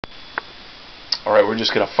Alright, we're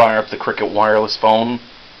just going to fire up the Cricket wireless phone.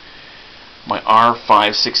 My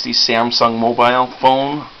R560 Samsung mobile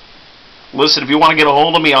phone. Listen, if you want to get a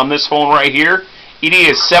hold of me on this phone right here, it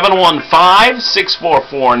is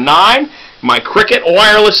 715-6449. My Cricket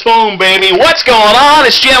wireless phone, baby. What's going on?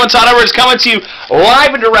 It's Jammin, Todd coming to you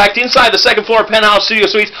live and direct inside the second floor Penthouse Studio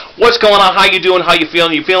Suites. What's going on? How you doing? How you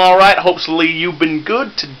feeling? You feeling all right? Hopefully you've been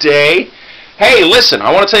good today. Hey, listen,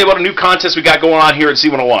 I want to tell you about a new contest we got going on here at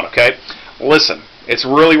Z101, okay? Listen, it's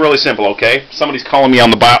really, really simple, okay? Somebody's calling me on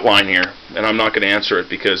the bot line here, and I'm not going to answer it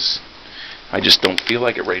because I just don't feel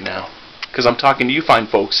like it right now. Because I'm talking to you fine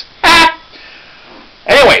folks.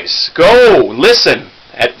 Anyways, go listen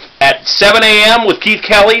at 7 a.m. with Keith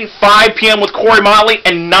Kelly, 5 p.m. with Corey Motley,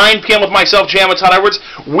 and 9 p.m. with myself, Jammin, Todd Edwards.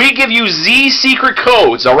 We give you Z-secret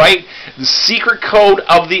codes, all right? The secret code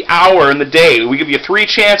of the hour and the day. We give you 3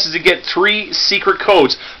 chances to get 3 secret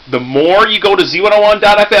codes. The more you go to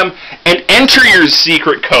z101.fm and enter your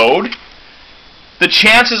secret code, the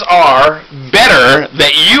chances are better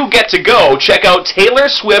that you get to go check out Taylor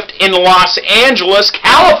Swift in Los Angeles,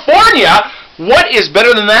 California. What is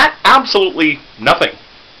better than that? Absolutely nothing.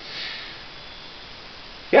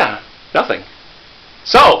 Yeah, nothing.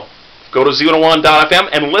 So, go to z101.fm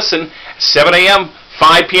and listen 7 a.m.,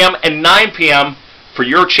 5 p.m., and 9 p.m. for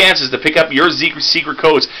your chances to pick up your secret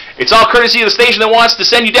codes. It's all courtesy of the station that wants to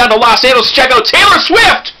send you down to Los Angeles to check out Taylor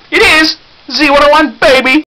Swift. It is Z101, baby.